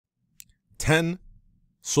10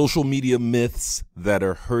 social media myths that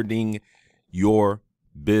are hurting your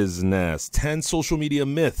business. 10 social media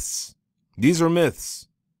myths. These are myths,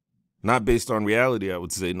 not based on reality, I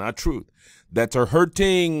would say, not truth, that are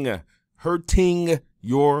hurting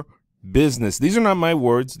your business. These are not my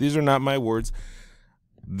words. These are not my words.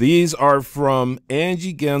 These are from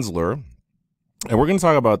Angie Gensler, and we're going to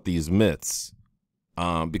talk about these myths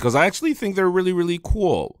because I actually think they're really, really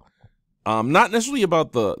cool. Not necessarily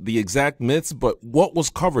about the exact myths, but what was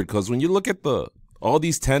covered. Because when you look at all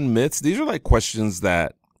these 10 myths, these are like questions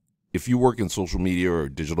that if you work in social media or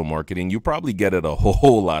digital marketing, you probably get it a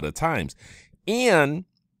whole lot of times. And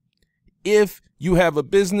if you have a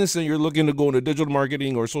business and you're looking to go into digital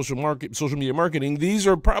marketing or social media marketing, these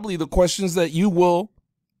are probably the questions that you will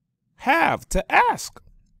have to ask.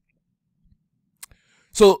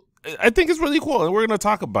 So I think it's really cool. And we're going to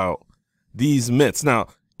talk about these myths. Now,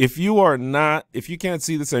 if you can't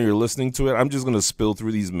see this and you're listening to it, I'm just going to spill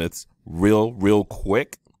through these myths real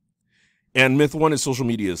quick. And myth 1 is social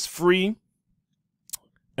media is free.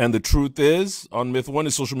 And the truth is, on myth 1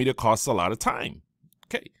 is social media costs a lot of time.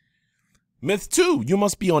 Okay. Myth 2, you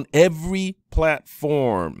must be on every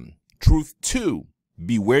platform. Truth 2,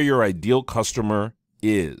 be where your ideal customer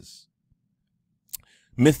is.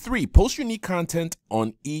 Myth 3, post unique content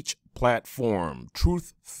on each platform.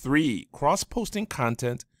 Truth 3, cross-posting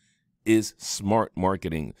content is smart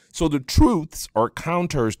marketing. So the truths are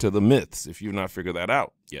counters to the myths, if you've not figured that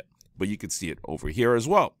out yet. But you can see it over here as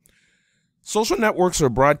well. Social networks are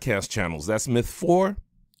broadcast channels. That's myth 4.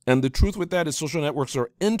 And the truth with that is social networks are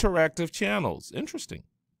interactive channels. Interesting.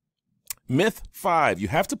 Myth 5, you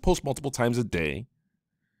have to post multiple times a day.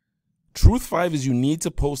 Truth 5 is you need to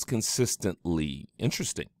post consistently.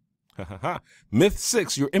 Interesting. Myth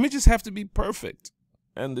 6, your images have to be perfect.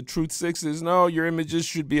 And the truth 6 is no, your images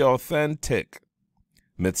should be authentic.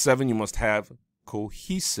 Myth 7, you must have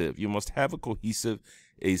cohesive. You must have a cohesive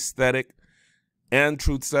aesthetic. And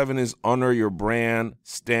truth 7 is honor your brand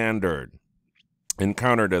standard. And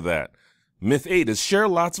counter to that, myth 8 is share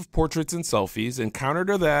lots of portraits and selfies. And counter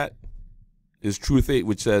to that is truth 8,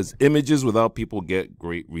 which says images without people get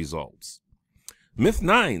great results. Myth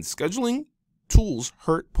 9, scheduling tools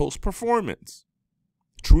hurt post performance.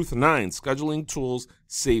 Truth 9, scheduling tools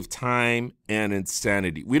save time and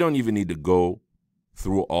insanity. We don't even need to go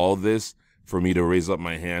through all this for me to raise up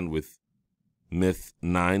my hand with myth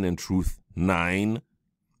 9 and truth 9.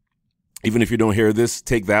 Even if you don't hear this,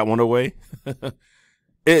 take that one away.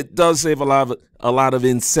 It does save a lot of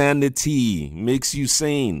insanity, makes you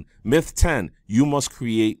sane. Myth 10, you must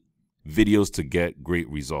create videos to get great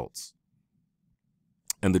results.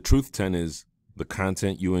 And the truth 10 is the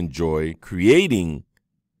content you enjoy creating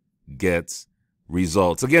gets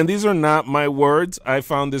results. Again, these are not my words. I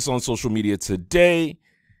found this on social media today,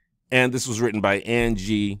 and this was written by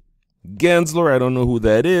Angie Gensler. I don't know who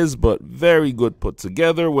that is, but very good put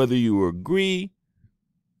together, whether you agree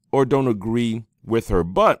or don't agree with her.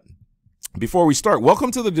 But before we start, welcome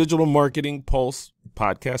to the Digital Marketing Pulse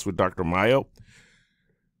podcast with Dr. Mayo,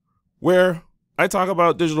 where I talk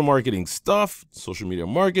about digital marketing stuff, social media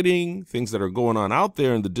marketing, things that are going on out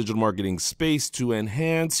there in the digital marketing space to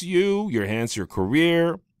enhance enhance your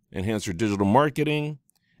career, enhance your digital marketing.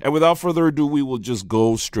 And without further ado, we will just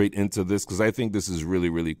go straight into this because I think this is really,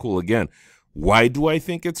 really cool. Again, why do I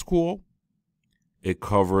think it's cool? It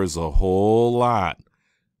covers a whole lot.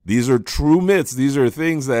 These are true myths. These are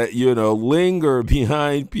things that, linger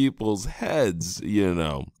behind people's heads,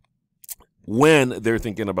 when they're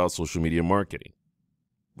thinking about social media marketing.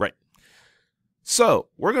 Right. So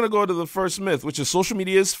we're going to go to the first myth, which is social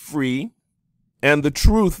media is free. And the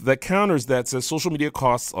truth that counters that says social media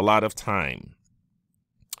costs a lot of time.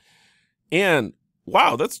 And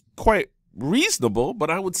wow, that's quite reasonable. But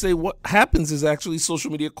I would say what happens is actually social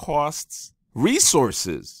media costs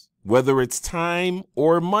resources, whether it's time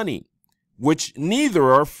or money, which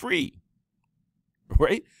neither are free,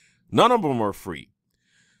 right? None of them are free.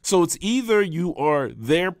 So it's either you are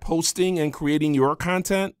there posting and creating your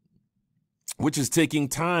content, which is taking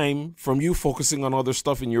time from you focusing on other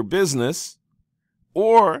stuff in your business,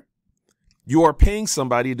 or you are paying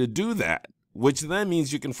somebody to do that, which then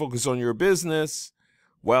means you can focus on your business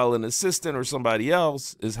while an assistant or somebody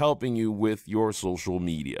else is helping you with your social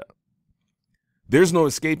media. There's no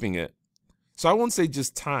escaping it. So I won't say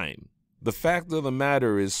just time. The fact of the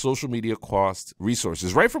matter is social media costs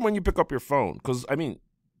resources right from when you pick up your phone. Because,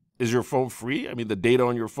 is your phone free? The data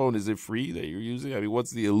on your phone, is it free that you're using?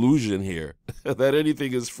 What's the illusion here that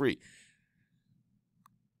anything is free?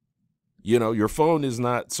 Your phone is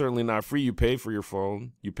certainly not free. You pay for your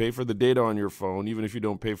phone. You pay for the data on your phone, even if you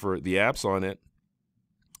don't pay for the apps on it.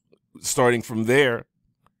 starting from there.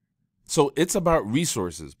 So it's about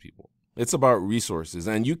resources, people. It's about resources,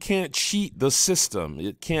 and you can't cheat the system.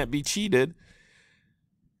 It can't be cheated.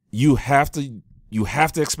 You have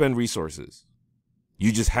to expend resources.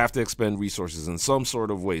 You just have to expend resources in some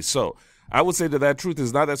sort of way. So I would say that truth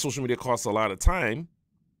is not that social media costs a lot of time.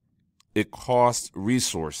 It costs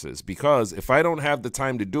resources, because if I don't have the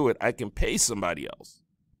time to do it, I can pay somebody else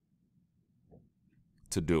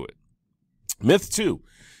to do it. Myth 2,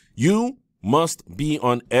 you must be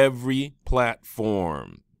on every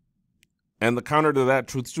platform. And the counter to that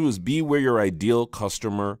truth too is be where your ideal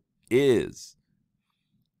customer is.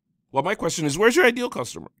 Well, my question is, where's your ideal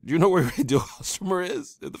customer? Do you know where your ideal customer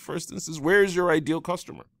is? In the first instance, where is your ideal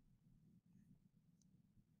customer?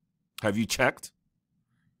 Have you checked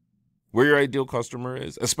where your ideal customer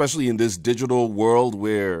is? Especially in this digital world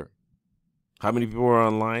where how many people are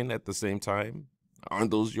online at the same time? Aren't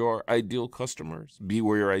those your ideal customers? Be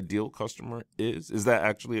where your ideal customer is. Is that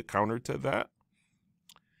actually a counter to that?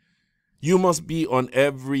 You must be on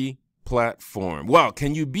every platform. Well,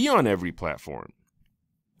 can you be on every platform?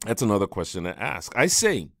 That's another question to ask. I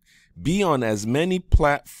say, be on as many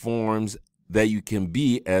platforms that you can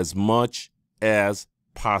be as much as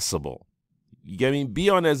possible. You get me? Be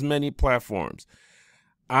on as many platforms.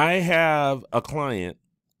 I have a client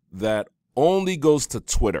that only goes to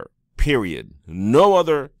Twitter, period. No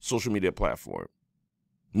other social media platform.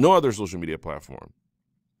 No other social media platform.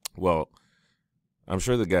 Well, I'm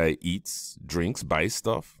sure the guy eats, drinks, buys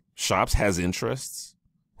stuff, shops, has interests.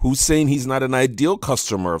 Who's saying he's not an ideal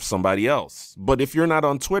customer of somebody else? But if you're not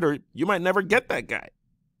on Twitter, you might never get that guy.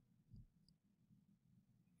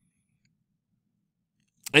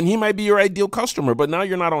 And he might be your ideal customer, but now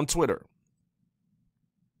you're not on Twitter.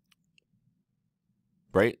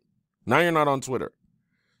 Right? Now you're not on Twitter.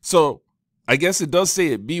 So I guess it does say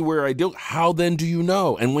it, be where ideal. How then do you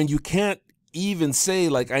know? And when you can't even say,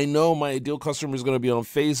 like, I know my ideal customer is going to be on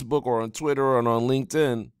Facebook or on Twitter or on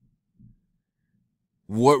LinkedIn,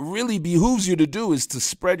 what really behooves you to do is to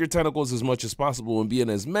spread your tentacles as much as possible and be in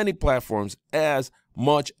as many platforms as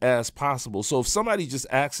much as possible. So if somebody just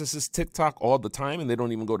accesses TikTok all the time and they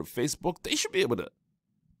don't even go to Facebook, they should be able to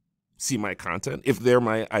see my content if they're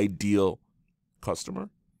my ideal customer.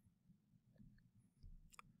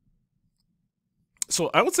 So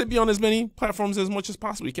I would say be on as many platforms as much as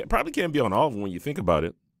possible. You probably can't be on all of them when you think about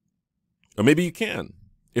it. Or maybe you can.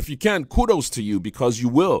 If you can, kudos to you, because you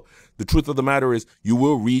will. The truth of the matter is you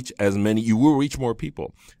will reach more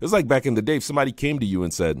people. It's like back in the day, if somebody came to you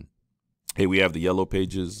and said, hey, we have the yellow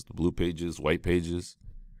pages, the blue pages, white pages,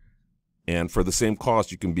 and for the same cost,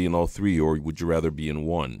 you can be in all three, or would you rather be in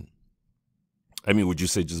one? I mean, would you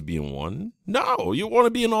say just be in one? No, you want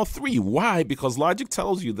to be in all three. Why? Because logic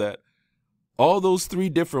tells you that all those three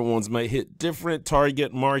different ones might hit different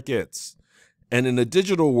target markets. And in the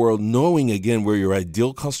digital world, knowing again where your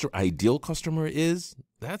ideal customer is,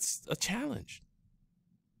 that's a challenge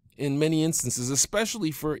in many instances,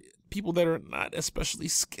 especially for people that are not especially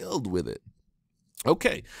skilled with it.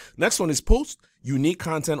 Okay, next one is post unique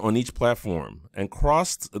content on each platform. And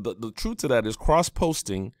the truth to that is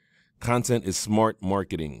cross-posting content is smart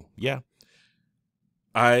marketing. Yeah,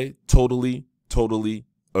 I totally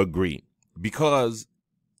agree, because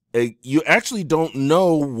you actually don't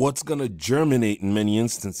know what's going to germinate in many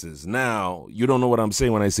instances. Now, you don't know what I'm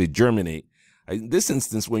saying when I say germinate. In this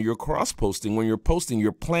instance, when you're cross-posting, when you're posting,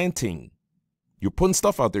 you're planting. You're putting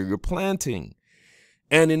stuff out there, you're planting.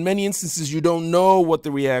 And in many instances, you don't know what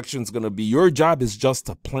the reaction is going to be. Your job is just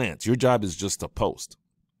to plant. Your job is just to post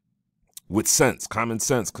with sense, common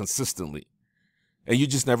sense, consistently. And you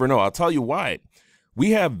just never know. I'll tell you why.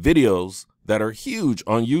 We have videos that are huge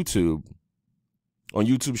on YouTube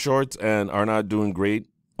Shorts, and are not doing great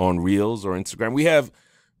on Reels or Instagram. We have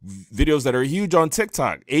videos that are huge on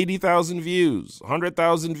TikTok, 80,000 views,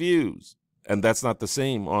 100,000 views. And that's not the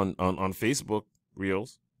same on Facebook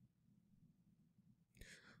Reels.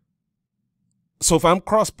 So if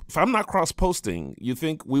I'm not cross-posting, you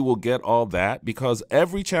think we will get all that? Because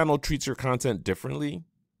every channel treats your content differently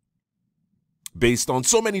based on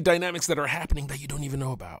so many dynamics that are happening that you don't even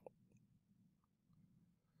know about.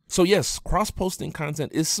 So yes, cross-posting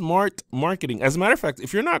content is smart marketing. As a matter of fact,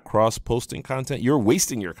 if you're not cross-posting content, you're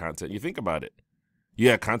wasting your content. You think about it. You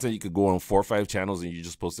have content you could go on 4 or 5 channels and you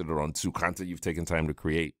just posted it on 2 content you've taken time to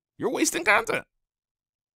create. You're wasting content.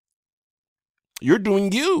 You're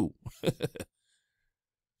doing you.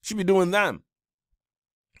 Should be doing them.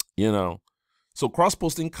 You know. So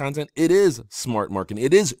cross-posting content, it is smart marketing.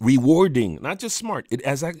 It is rewarding, not just smart.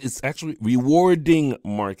 It's actually rewarding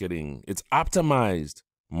marketing. It's optimized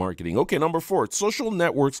marketing. Okay, number 4, social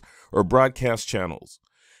networks or broadcast channels.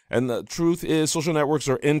 And the truth is, social networks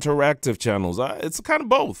are interactive channels. It's kind of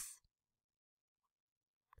both.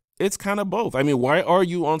 It's kind of both. I mean, why are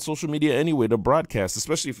you on social media anyway? To broadcast,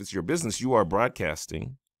 especially if it's your business, you are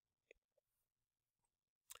broadcasting.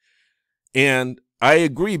 And I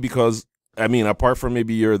agree because, I mean, apart from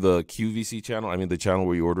maybe you're the QVC channel, I mean, the channel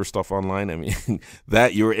where you order stuff online, I mean,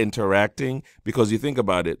 that you're interacting, because you think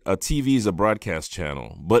about it, a TV is a broadcast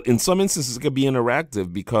channel. But in some instances, it could be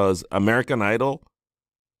interactive because American Idol,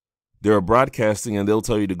 they're broadcasting and they'll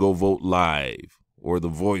tell you to go vote live, or The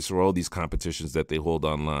Voice, or all these competitions that they hold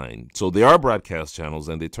online. So they are broadcast channels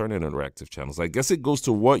and they turn into interactive channels. I guess it goes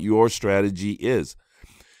to what your strategy is.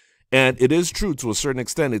 And it is true to a certain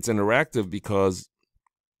extent, it's interactive because,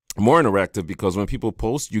 more interactive because when people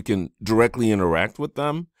post, you can directly interact with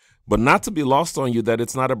them, but not to be lost on you that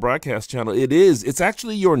it's not a broadcast channel. It is. It's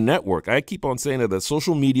actually your network. I keep on saying that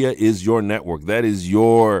social media is your network. That is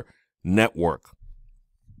your network.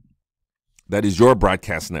 That is your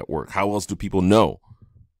broadcast network. How else do people know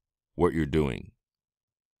what you're doing?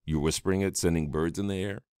 You're whispering it, sending birds in the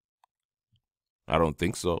air? I don't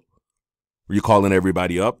think so. Are you calling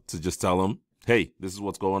everybody up to just tell them, hey, this is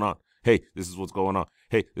what's going on. Hey, this is what's going on.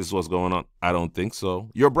 Hey, this is what's going on. I don't think so.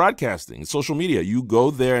 You're broadcasting. Social media, you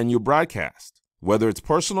go there and you broadcast, whether it's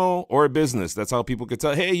personal or a business. That's how people could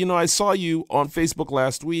tell, hey, you know, I saw you on Facebook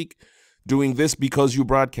last week doing this because you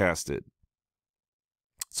broadcasted.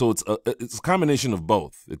 So it's a combination of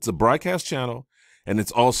both. It's a broadcast channel and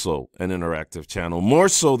it's also an interactive channel, more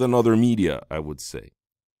so than other media, I would say.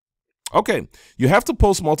 Okay, you have to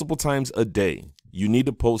post multiple times a day. You need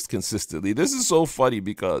to post consistently. This is so funny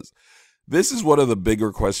because this is one of the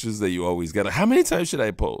bigger questions that you always get. How many times should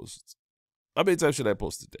I post? How many times should I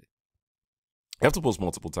post a day? You have to post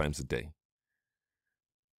multiple times a day.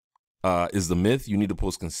 Is the myth you need to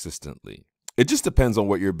post consistently? It just depends on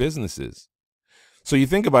what your business is. So you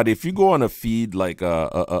think about it, if you go on a feed like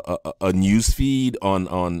a news feed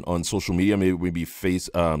on social media, maybe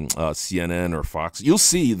CNN or Fox, you'll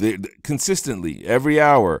see consistently every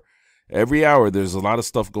hour there's a lot of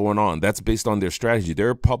stuff going on. That's based on their strategy.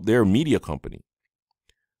 They're a media company,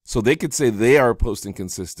 so they could say they are posting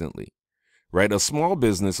consistently, right? A small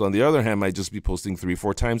business, on the other hand, might just be posting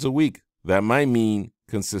 3-4 times a week. That might mean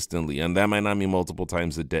consistently, and that might not mean multiple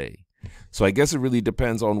times a day. So I guess it really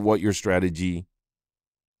depends on what your strategy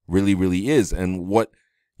really is and what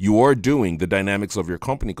you are doing, the dynamics of your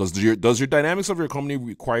company. Because does your dynamics of your company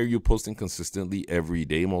require you posting consistently every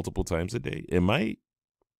day, multiple times a day? It might.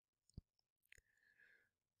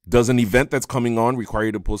 Does an event that's coming on require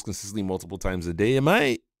you to post consistently multiple times a day? It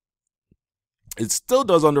might. It still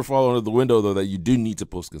does fall under the window, though, that you do need to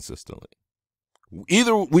post consistently.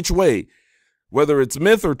 Either which way, whether it's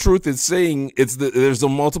myth or truth, it's saying there's a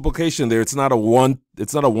multiplication there. It's not a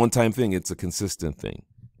one-time thing. It's a consistent thing.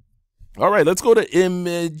 All right, let's go to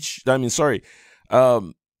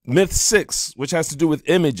myth 6, which has to do with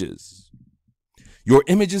images. Your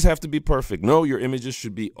images have to be perfect. No, your images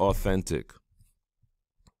should be authentic.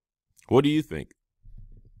 What do you think?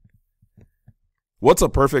 What's a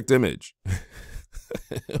perfect image?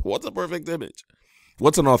 What's a perfect image?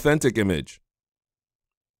 What's an authentic image?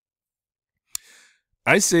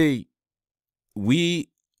 I say we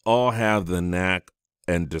all have the knack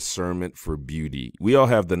and discernment for beauty. We all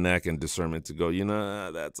have the knack and discernment to go, you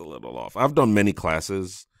know, that's a little off. I've done many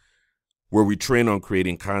classes where we train on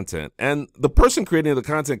creating content, and the person creating the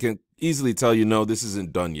content can easily tell you, no, this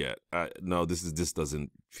isn't done yet. No, this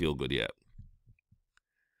doesn't feel good yet.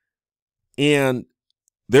 And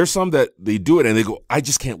there's some that they do it and they go, I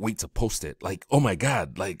just can't wait to post it. Like, oh my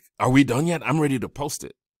God, like, are we done yet? I'm ready to post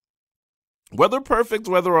it. Whether perfect,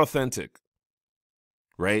 whether authentic,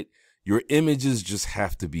 right? Your images just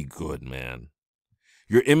have to be good, man.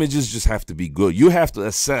 Your images just have to be good. You have to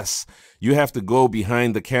assess. You have to go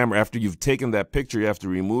behind the camera. After you've taken that picture, you have to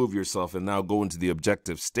remove yourself and now go into the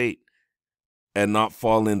objective state and not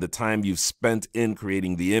fall in the time you've spent in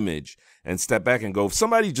creating the image, and step back and go, if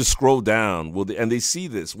somebody just scroll down, and they see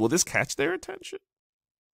this, will this catch their attention?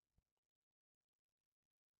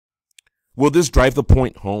 Will this drive the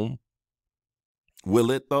point home? Will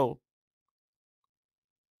it, though?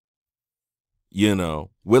 You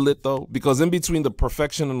know, will it, though? Because in between the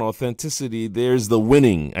perfection and authenticity, there's the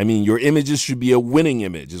winning. I mean, your images should be a winning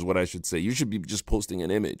image, is what I should say. You should be just posting an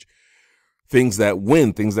image. Things that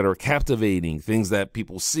win, things that are captivating, things that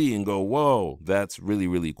people see and go, whoa, that's really,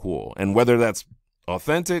 really cool. And whether that's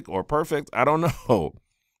authentic or perfect, I don't know.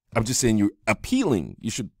 I'm just saying you're appealing.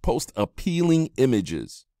 You should post appealing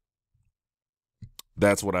images.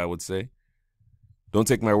 That's what I would say. Don't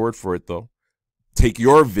take my word for it, though. Take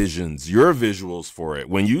your visions, your visuals for it.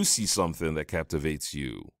 When you see something that captivates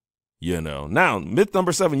you, Now, myth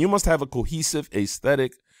number 7, you must have a cohesive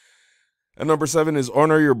aesthetic. And number 7 is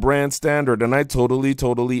honor your brand standard. And I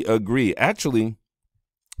totally agree. Actually,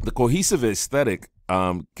 the cohesive aesthetic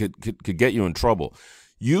could get you in trouble.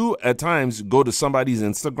 You at times go to somebody's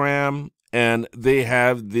Instagram and they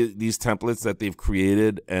have these templates that they've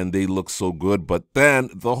created and they look so good, but then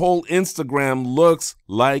the whole Instagram looks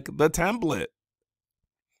like the template.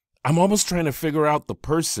 I'm almost trying to figure out the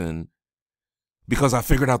person because I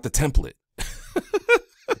figured out the template.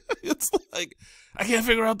 It's like, I can't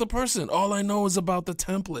figure out the person. All I know is about the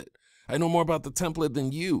template. I know more about the template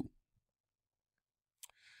than you.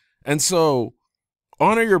 And so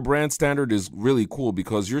honor your brand standard is really cool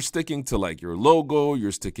because you're sticking to like your logo,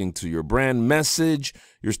 you're sticking to your brand message,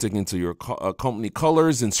 you're sticking to your company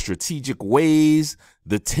colors in strategic ways,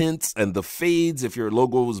 the tints and the fades. If your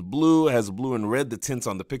logo is blue, it has blue and red, the tints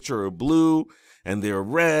on the picture are blue and they're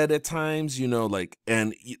red at times,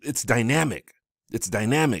 and it's dynamic. It's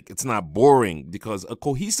dynamic. It's not boring because a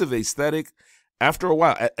cohesive aesthetic, after a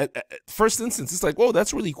while, at first instance, it's like, whoa,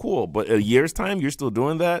 that's really cool. But a year's time, you're still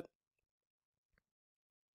doing that.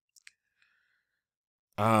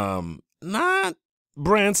 Not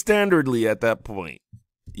brand standardly at that point,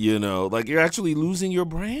 like you're actually losing your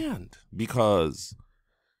brand because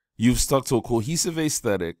you've stuck to a cohesive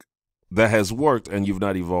aesthetic that has worked and you've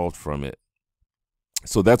not evolved from it.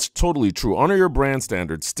 So that's totally true. Honor your brand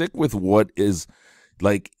standard. Stick with what is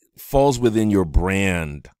like falls within your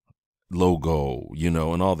brand logo,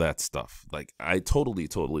 and all that stuff. Like I totally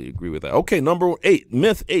agree with that. Okay, number 8,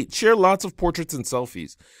 myth 8, share lots of portraits and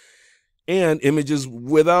selfies. And images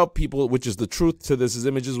without people, which is the truth to this, is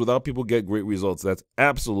images without people get great results. That's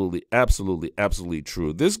absolutely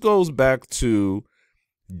true. This goes back to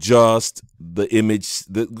just the image.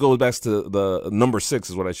 That goes back to the number 6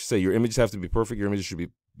 is what I should say. Your images have to be perfect. Your images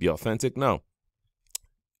should be authentic. No.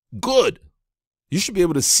 Good. You should be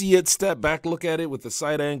able to see it, step back, look at it with the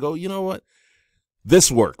side eye and go, you know what?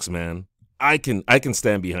 This works, man. I can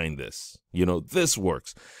stand behind this. This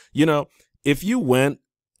works. If you went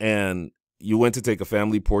to take a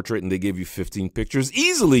family portrait and they gave you 15 pictures,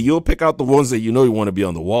 easily you'll pick out the ones that you want to be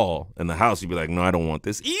on the wall in the house. You'd be like, no, I don't want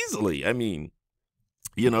this. Easily. I mean,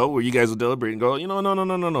 where you guys will deliberate and go,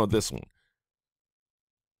 no, this one.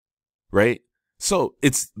 Right? So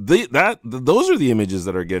it's those are the images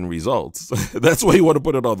that are getting results. That's why you want to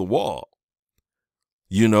put it on the wall.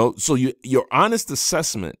 So your honest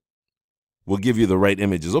assessment will give you the right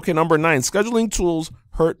images. Okay, number 9, scheduling tools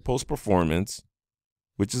hurt post-performance,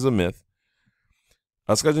 which is a myth.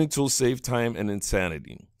 Scheduling tools save time and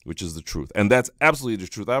insanity, which is the truth. And that's absolutely the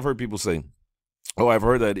truth. I've heard people say, I've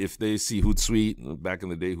heard that if they see Hootsuite, back in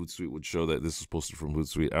the day, Hootsuite would show that this is posted from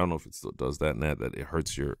Hootsuite. I don't know if it still does that now, that it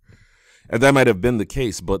hurts your... And that might have been the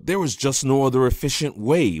case, but there was just no other efficient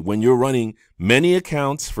way when you're running many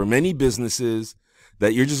accounts for many businesses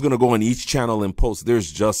that you're just going to go on each channel and post.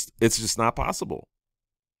 It's just not possible.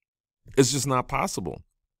 It's just not possible.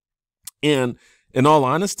 And in all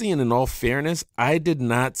honesty and in all fairness, I did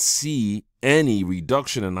not see any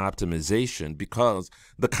reduction in optimization because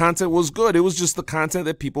the content was good. It was just the content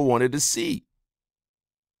that people wanted to see.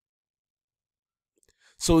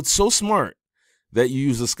 So it's so smart that you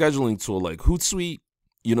use a scheduling tool like Hootsuite,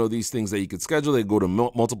 these things that you could schedule. They go to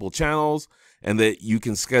multiple channels and that you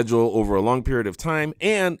can schedule over a long period of time.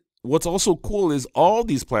 And what's also cool is all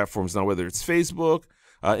these platforms now, whether it's Facebook,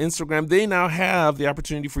 Instagram, they now have the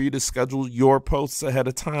opportunity for you to schedule your posts ahead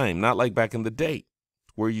of time, not like back in the day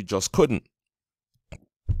where you just couldn't.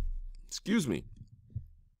 Excuse me.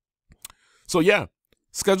 So yeah,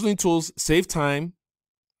 scheduling tools save time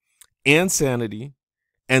and sanity,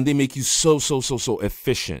 and they make you so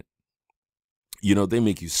efficient. They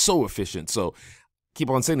make you so efficient. So keep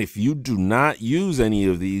on saying, if you do not use any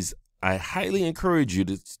of these, I highly encourage you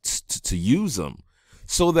to use them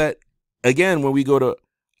so that, again, when we go to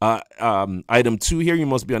item 2 here, you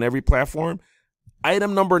must be on every platform.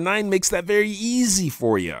 Item number 9 makes that very easy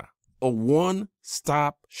for you. A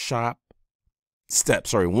one-step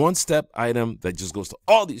item that just goes to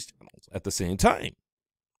all these channels at the same time.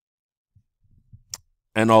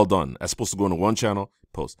 And all done. As supposed to go into one channel,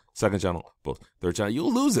 post, second channel, post, third channel.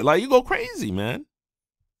 You'll lose it. Like, you go crazy, man.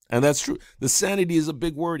 And that's true. The sanity is a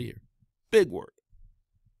big word here. Big word.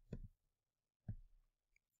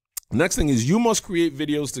 Next thing is you must create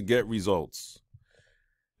videos to get results.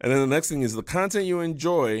 And then the next thing is the content you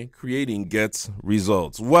enjoy creating gets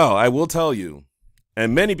results. Well, I will tell you,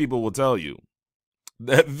 and many people will tell you,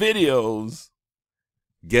 that videos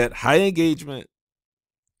get high engagement,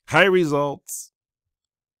 high results.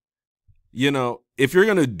 If you're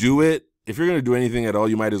going to do it if you're going to do anything at all,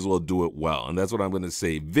 you might as well do it well. And that's what I'm going to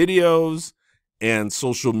say. Videos and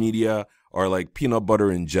social media are like peanut butter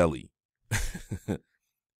and jelly.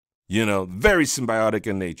 You know, very symbiotic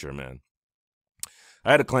in nature, man.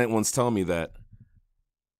 I had a client once tell me that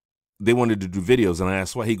they wanted to do videos, and I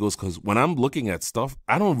asked why. He goes, because when I'm looking at stuff,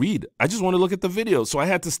 I don't read. I just want to look at the video. So I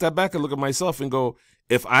had to step back and look at myself and go,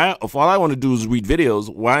 if all I want to do is read videos,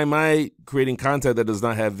 why am I creating content that does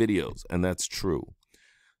not have videos? And that's true.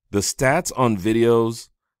 The stats on videos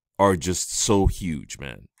are just so huge,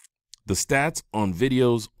 man. The stats on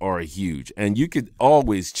videos are huge, and you could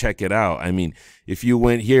always check it out. I mean, if you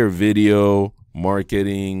went here, video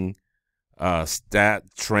marketing, stat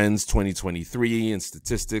trends 2023 and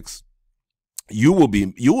statistics, you will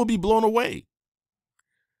be blown away.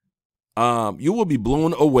 You will be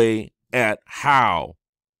blown away at how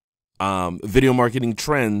video marketing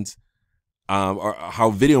trends, or how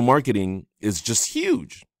video marketing is just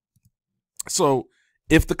huge. So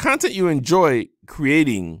if the content you enjoy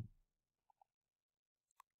creating,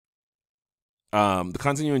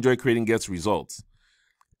 gets results,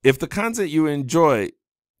 if the content you enjoy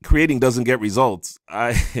creating doesn't get results,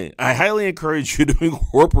 I highly encourage you to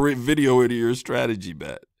incorporate video into your strategy,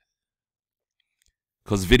 bet.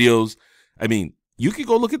 Because videos, I mean, you can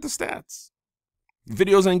go look at the stats.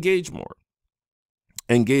 Videos engage more.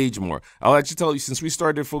 I'll actually tell you, since we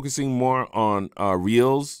started focusing more on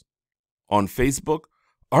Reels on Facebook,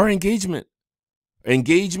 our engagement,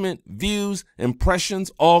 views, impressions,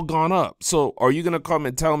 all gone up. So are you going to come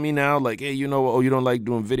and tell me now, like, hey, you know, oh, you don't like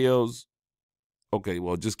doing videos? Okay,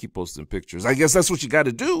 well, just keep posting pictures. I guess that's what you got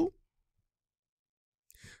to do.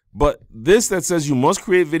 But this that says you must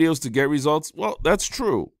create videos to get results, well, that's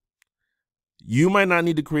true. You might not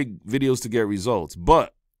need to create videos to get results,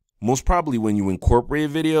 but most probably when you incorporate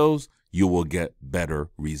videos, you will get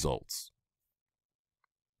better results.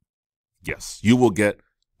 Yes, you will get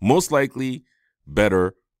most likely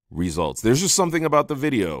better results. There's just something about the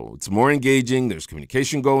video. It's more engaging. There's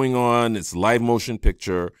communication going on. It's live motion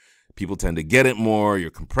picture. People tend to get it more.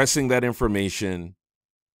 You're compressing that information.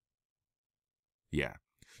 Yeah.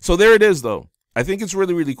 So there it is, though. I think it's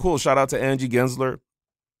really, really cool. Shout out to Angie Gensler.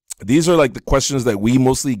 These are like the questions that we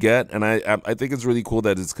mostly get, and I think it's really cool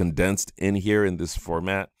that it's condensed in here in this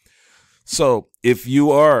format. So if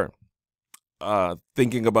you are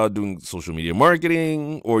thinking about doing social media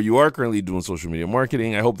marketing, or you are currently doing social media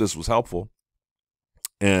marketing, I hope this was helpful.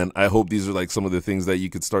 And I hope these are like some of the things that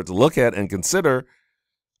you could start to look at and consider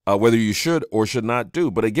whether you should or should not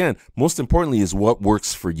do. But again, most importantly is what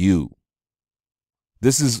works for you.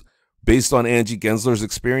 This is based on Angie Gensler's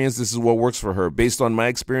experience. This is what works for her. Based on my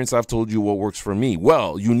experience, I've told you what works for me.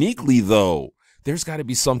 Well, uniquely though, there's got to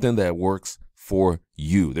be something that works for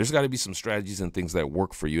you. There's got to be some strategies and things that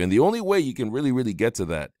work for you. And the only way you can really, really get to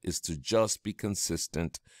that is to just be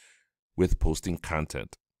consistent with posting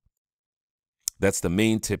content. That's the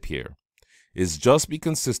main tip here, is just be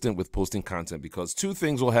consistent with posting content, because two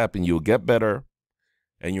things will happen. You'll get better,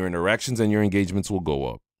 and your interactions and your engagements will go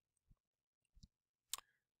up.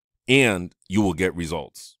 And you will get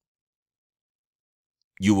results.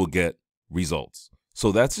 You will get results.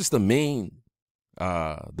 So that's just the main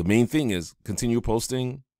thing is continue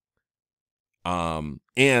posting. And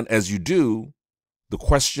as you do, the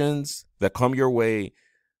questions that come your way,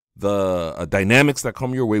 the dynamics that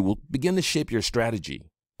come your way will begin to shape your strategy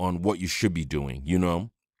on what you should be doing. You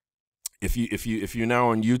know, if you're now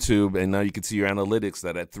on YouTube, and now you can see your analytics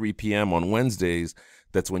that at 3 p.m. on Wednesdays,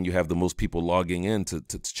 that's when you have the most people logging in to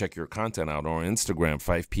check your content out, or on Instagram,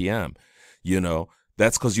 5 p.m. You know,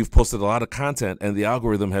 that's because you've posted a lot of content, and the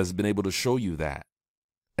algorithm has been able to show you that.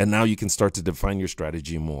 And now you can start to define your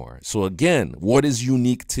strategy more. So again, what is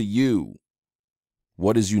unique to you?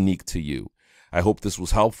 What is unique to you? I hope this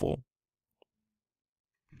was helpful.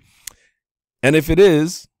 And if it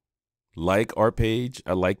is, like our page,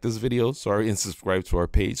 like this video, and subscribe to our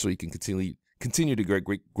page so you can continue to get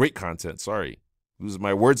great content. Sorry, losing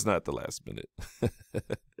my words not at the last minute.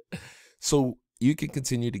 So you can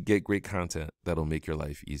continue to get great content that'll make your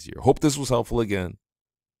life easier. Hope this was helpful again.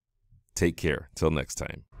 Take care. Till next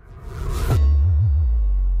time.